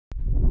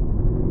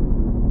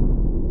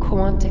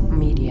Quantic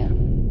Media.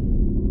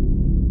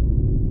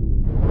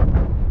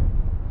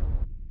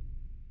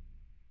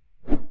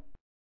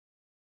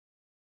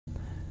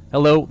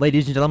 Hello,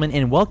 ladies and gentlemen,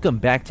 and welcome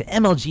back to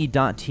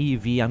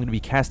MLG.TV. I'm going to be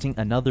casting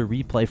another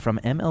replay from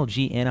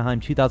MLG Anaheim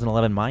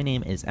 2011. My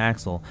name is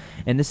Axel,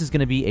 and this is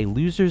going to be a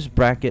loser's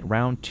bracket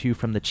round 2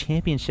 from the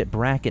championship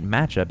bracket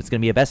matchup. It's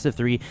going to be a best of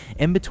 3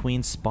 in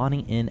between,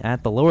 spawning in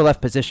at the lower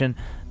left position,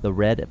 the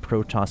red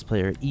Protoss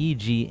player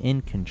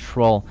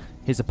EGIncontroL.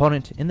 His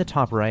opponent in the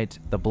top right,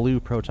 the blue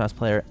Protoss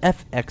player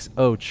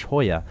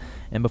FXOChoya.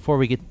 And before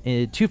we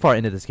get too far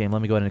into this game,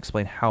 let me go ahead and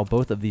explain how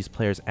both of these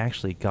players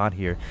actually got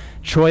here.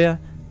 Choya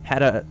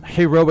had a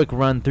heroic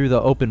run through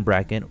the open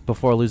bracket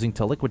before losing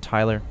to Liquid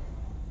Tyler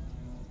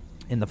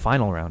in the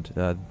final round.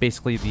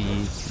 Basically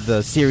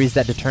the series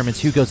that determines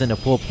who goes into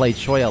pool play.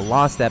 Choya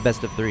lost that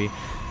best of 3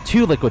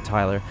 to Liquid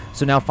Tyler,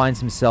 so now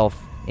finds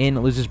himself in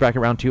losers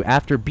bracket round 2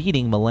 after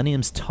beating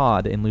Millennium's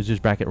Todd in losers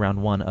bracket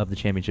round 1 of the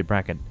championship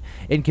bracket.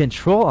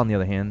 EGIncontroL, on the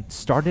other hand,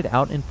 started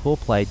out in pool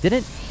play,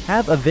 didn't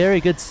have a very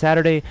good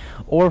Saturday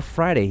or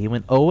Friday. He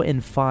went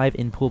 0-5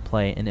 in pool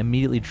play and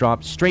immediately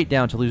dropped straight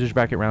down to losers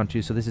bracket round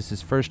 2, so this is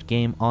his first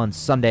game on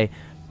Sunday.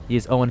 He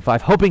is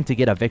 0-5, hoping to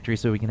get a victory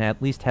so we can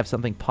at least have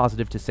something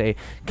positive to say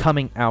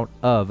coming out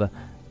of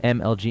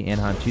MLG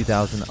Anaheim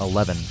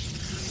 2011.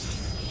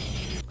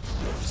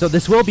 So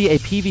this will be a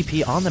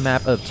PvP on the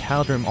map of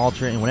Tal'Darim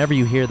Altar, and whenever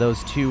you hear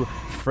those two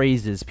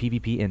phrases,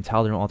 PvP and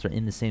Tal'Darim Altar,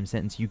 in the same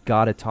sentence, you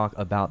gotta talk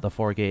about the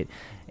 4-gate.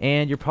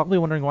 And you're probably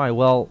wondering why.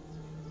 Well,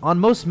 on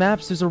most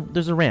maps, there's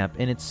a ramp,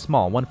 and it's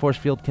small. One force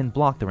field can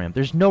block the ramp.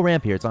 There's no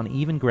ramp here. It's on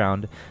even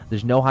ground.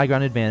 There's no high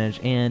ground advantage,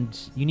 and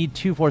you need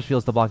 2 force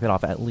fields to block that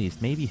off at least.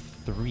 Maybe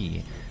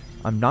 3.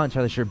 I'm not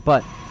entirely sure,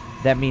 but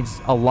that means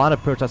a lot of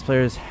Protoss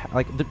players,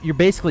 you're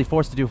basically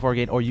forced to do a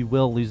 4-gate or you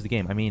will lose the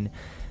game. I mean,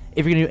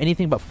 if you're going to do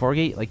anything but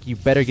 4-gate, you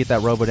better get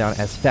that robo down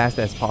as fast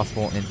as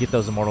possible and get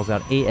those immortals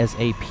out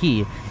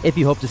ASAP if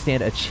you hope to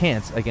stand a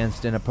chance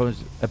against an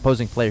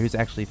opposing player who's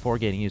actually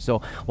 4-gating you.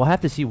 So we'll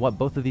have to see what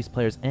both of these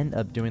players end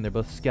up doing. They're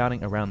both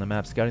scouting around the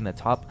map, scouting the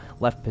top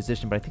left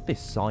position, but I think they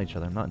saw each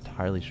other. I'm not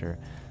entirely sure.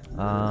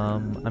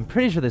 I'm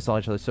pretty sure they saw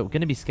each other, so we're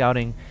going to be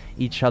scouting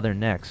each other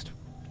next.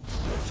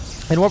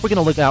 And what we're going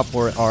to look out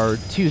for are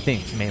 2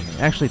 things mainly.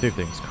 Actually 3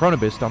 things. Chrono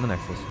Boost on the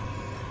Nexus.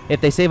 If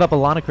they save up a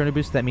lot of Chrono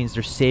Boost, that means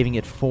they're saving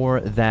it for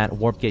that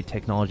Warp Gate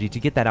technology to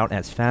get that out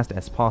as fast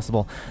as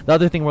possible. The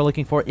other thing we're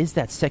looking for is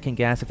that second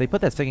gas. If they put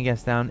that second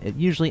gas down, it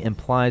usually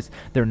implies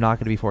they're not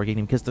going to be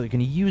 4-gating because they're going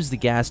to use the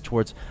gas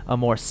towards a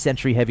more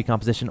sentry-heavy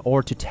composition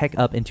or to tech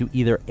up into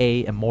either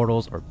A,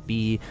 Immortals, or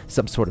B,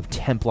 some sort of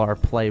Templar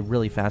play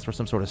really fast or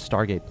some sort of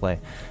Stargate play.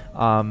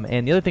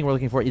 And the other thing we're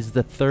looking for is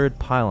the third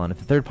pylon. If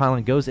the third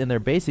pylon goes in their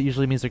base, it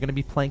usually means they're going to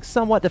be playing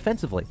somewhat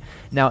defensively.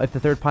 Now, if the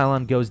third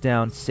pylon goes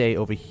down, say,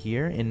 over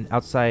here in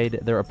outside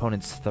their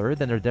opponent's third,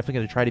 then they're definitely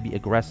going to try to be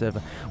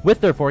aggressive with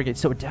their 4-gate,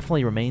 so it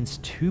definitely remains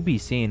to be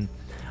seen.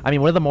 I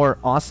mean, one of the more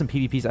awesome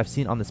PvPs I've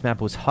seen on this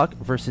map was Huck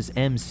versus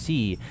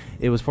MC.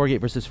 It was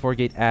 4-gate versus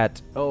 4-gate at,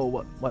 oh,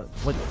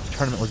 what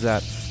tournament was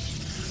that?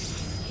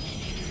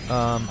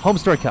 Home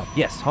Story Cup.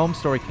 Yes, Home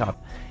Story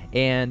Cup.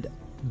 And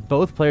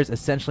both players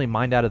essentially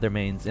mined out of their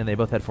mains, and they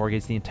both had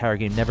 4-gates the entire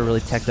game, never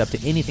really teched up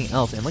to anything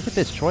else. And look at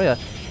this, Choya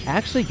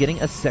actually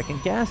getting a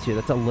second gas here.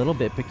 That's a little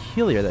bit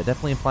peculiar. That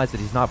definitely implies that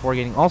he's not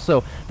 4-gating.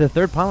 Also, the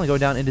third pylon going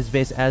down into his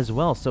base as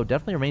well, so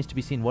definitely remains to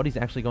be seen what he's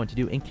actually going to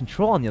do.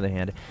 EGIncontroL, on the other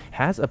hand,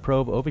 has a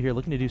probe over here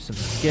looking to do some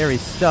scary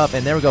stuff,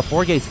 and there we go,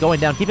 4-gates going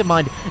down. Keep in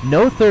mind,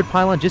 no third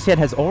pylon just yet,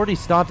 has already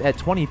stopped at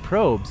 20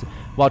 probes,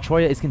 while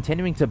Choya is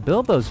continuing to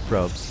build those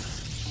probes.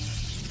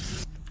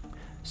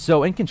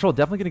 So EGIncontroL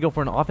definitely going to go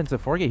for an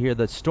offensive 4-gate here.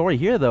 The story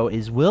here, though,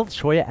 is will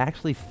Choya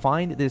actually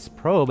find this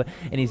probe?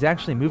 And he's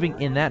actually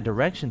moving in that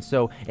direction.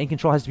 So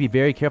EGIncontroL has to be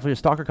very careful here.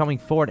 Stalker coming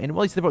forward. And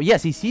will he see the probe?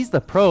 Yes, he sees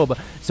the probe.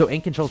 So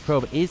EGIncontrol's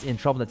probe is in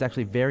trouble. That's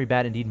actually very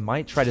bad indeed.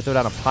 Might try to throw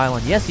down a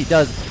pylon. Yes, he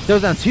does.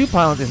 Throws down 2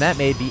 pylons, and that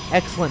may be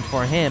excellent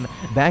for him.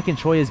 Back in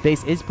Choya's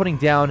base is putting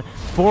down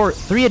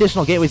 3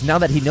 additional gateways now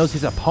that he knows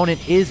his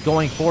opponent is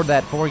going for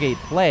that 4-gate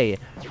play.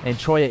 And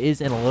Choya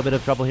is in a little bit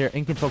of trouble here.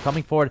 EGIncontroL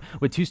coming forward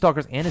with 2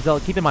 Stalkers and a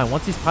Zealot. Keep in mind,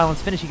 once these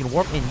pylons finish, he can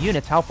warp in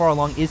units. How far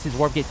along is his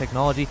Warp Gate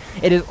technology?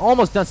 It is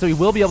almost done, so he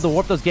will be able to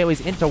warp those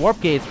gateways into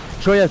Warp Gates.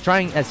 Choya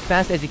trying as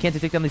fast as he can to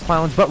take down these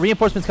pylons, but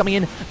reinforcements coming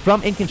in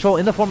from EGIncontroL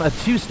in the form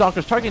of 2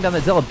 Stalkers targeting down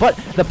the Zealot, but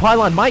the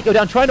pylon might go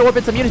down, trying to warp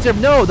in some units here.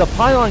 No, the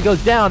pylon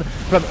goes down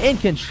from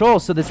EGIncontroL,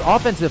 so this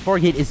offensive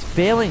 4-gate is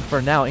failing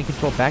for now.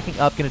 EGIncontroL backing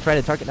up, going to try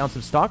to target down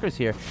some Stalkers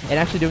here, and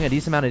actually doing a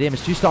decent amount of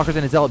damage. 2 Stalkers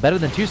and a Zealot, better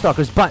than 2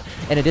 Stalkers, but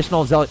an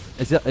additional Zealot,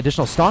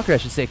 additional Stalker, I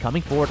should say,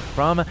 coming forward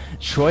from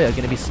Choya.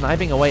 Going to be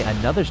sniping away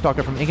another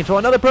Stalker from EGIncontroL.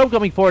 Another probe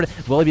coming forward.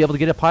 Will he be able to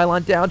get a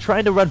pylon down?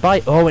 Trying to run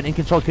by. Oh, and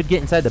EGIncontroL could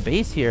get inside the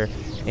base here.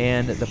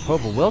 And the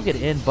probe will get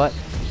in, but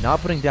not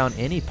putting down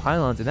any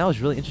pylons. And that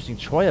was really interesting.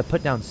 Choya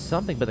put down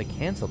something, but they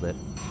canceled it.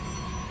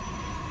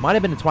 Might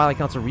have been the Twilight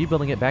Council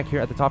rebuilding it back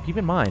here at the top. Keep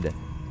in mind,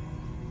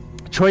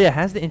 Choya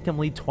has the income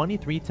lead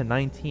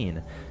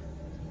 23-19.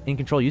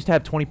 EGIncontroL used to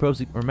have 20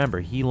 probes. Remember,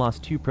 he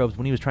lost 2 probes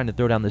when he was trying to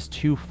throw down this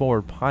 2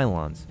 forward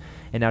pylons.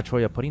 And now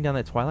Choya putting down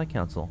that Twilight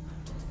Council.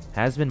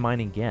 Has been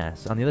mining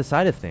gas. On the other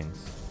side of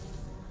things,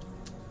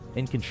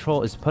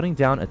 EGIncontroL is putting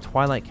down a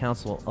Twilight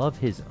Council of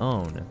his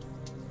own.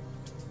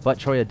 But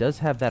Choya does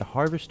have that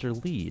Harvester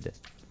lead.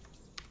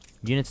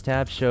 Units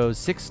tab shows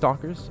 6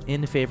 Stalkers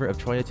in favor of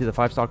Choya to the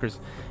 5 Stalkers.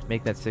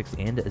 Make that 6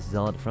 and a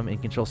Zealot from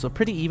EGIncontroL. So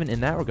pretty even in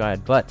that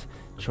regard, but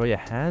Choya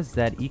has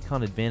that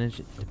econ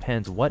advantage. It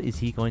depends, what is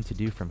he going to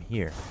do from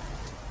here?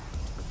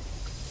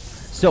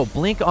 So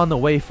Blink on the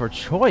way for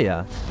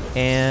Choya,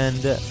 and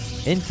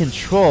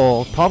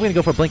EGIncontroL probably going to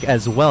go for Blink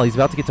as well. He's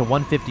about to get to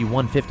 150,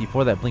 150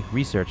 for that Blink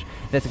research.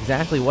 That's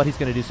exactly what he's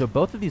going to do. So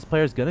both of these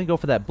players going to go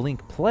for that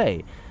Blink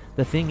play.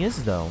 The thing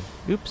is, though...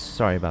 Oops,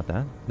 sorry about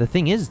that. The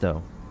thing is,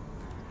 though...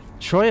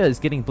 Choya is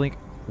getting Blink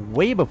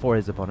way before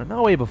his opponent.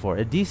 Not way before.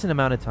 A decent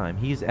amount of time.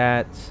 He's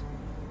at...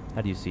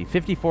 How do you see?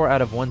 54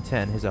 out of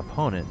 110. His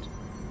opponent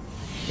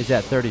is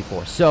at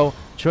 34. So,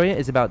 Choya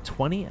is about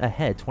 20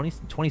 ahead. 20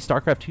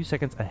 StarCraft 2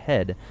 seconds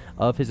ahead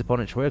of his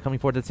opponent. Choya coming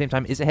forward at the same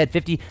time is ahead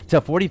 50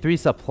 to 43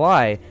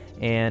 supply.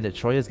 And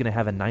Choya is going to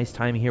have a nice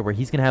time here where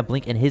he's going to have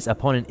Blink and his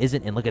opponent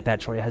isn't. And look at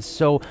that. Choya has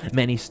so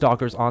many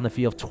Stalkers on the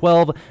field.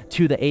 12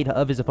 to the 8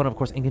 of his opponent. Of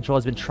course, EGIncontroL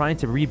has been trying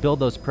to rebuild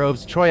those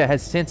probes. Choya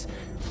has since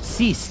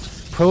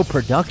ceased probe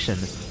production.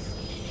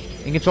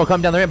 EGIncontroL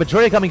coming down the ramp, but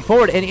Choya coming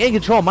forward. And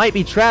EGIncontroL might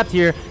be trapped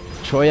here.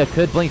 Choya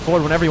could blink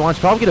forward whenever he wants.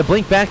 Probably going to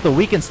blink back the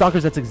weakened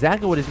Stalkers. That's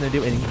exactly what he's going to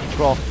do. And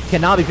EGIncontroL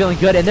cannot be feeling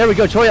good. And there we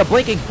go. Choya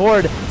blinking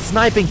forward,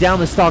 sniping down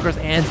the Stalkers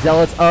and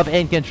Zealots of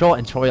EGIncontroL.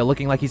 And Choya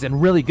looking like he's in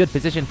really good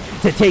position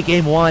to take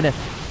game 1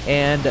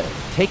 and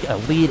take a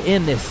lead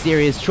in this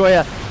series.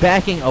 Choya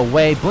backing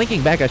away,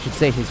 blinking back, I should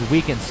say, his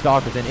weakened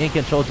Stalkers. And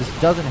EGIncontroL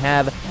just doesn't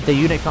have the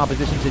unit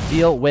composition to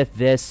deal with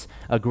this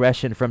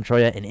aggression from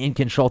Choya. And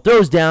EGIncontroL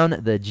throws down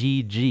the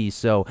GG.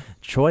 So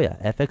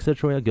Choya,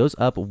 FXOChoya goes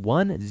up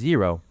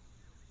 1-0.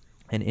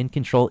 And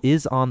EGIncontroL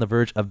is on the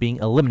verge of being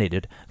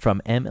eliminated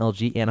from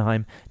MLG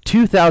Anaheim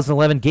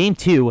 2011. Game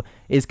 2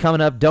 is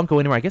coming up. Don't go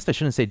anywhere. I guess I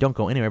shouldn't say don't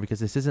go anywhere because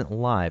this isn't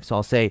live. So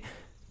I'll say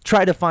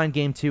try to find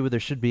Game 2. There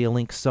should be a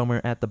link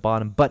somewhere at the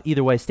bottom. But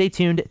either way, stay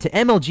tuned to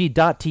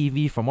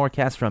MLG.tv for more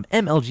casts from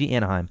MLG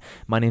Anaheim.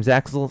 My name's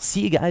Axel.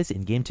 See you guys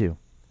in Game 2.